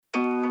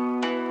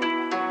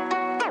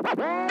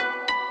Yeah.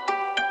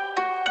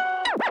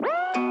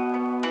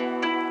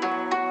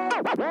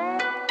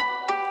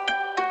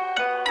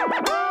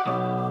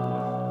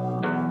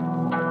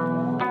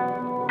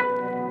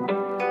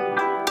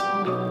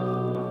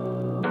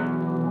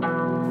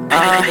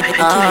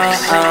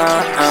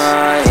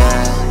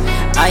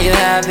 Are you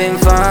having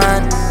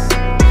fun?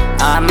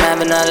 I'm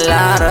having a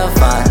lot of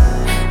fun.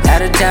 Had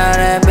to tell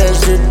that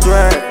bitch to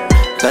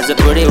twerk, cause the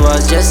booty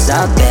was just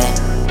out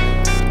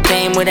there.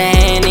 Came with a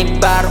Henny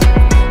bottle,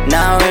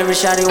 now every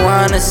shawty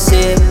wanna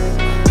sip.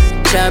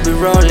 Chubby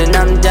rolling,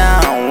 I'm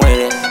down with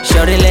it.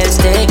 Shorty, let's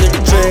take a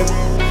trip.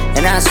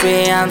 And I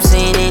swear I'm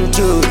seeing in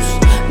twos.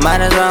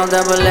 Might as well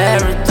double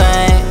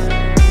everything.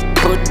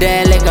 Put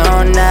that liquor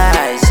on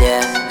ice,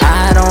 yeah.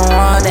 I don't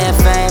want that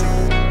fame.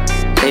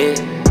 Yeah,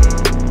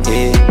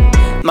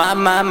 yeah.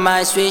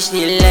 My switch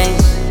the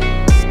lanes.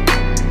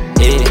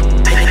 Yeah,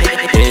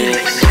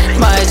 yeah.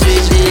 My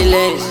switch the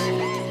lanes.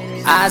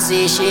 I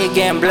see shit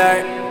getting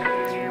blurred.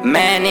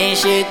 Man,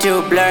 this shit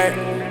too blurred.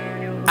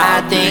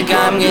 I think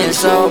I'm getting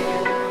sober.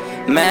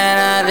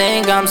 Man, I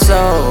think I'm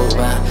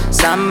sober.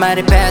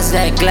 Somebody pass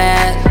that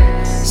glass.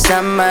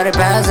 Somebody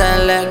pass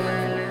that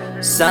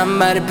liquor.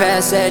 Somebody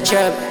pass that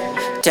chub.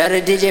 Tell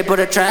the DJ put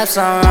a trap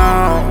song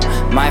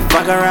on. Might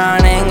fuck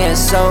around and get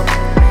soaked.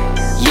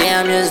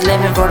 Yeah, I'm just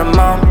living for the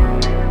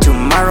moment.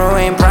 Tomorrow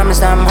ain't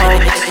promised I'm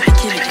home.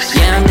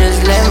 Yeah, I'm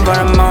just living for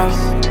the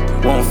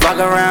moment. Won't fuck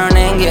around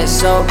and get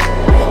soaked.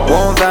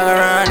 Won't fuck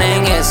around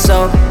and get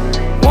soaked.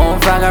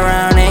 Won't fuck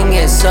around and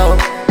get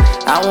soaked.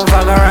 I won't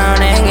fuck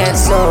around and get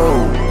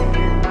soaked.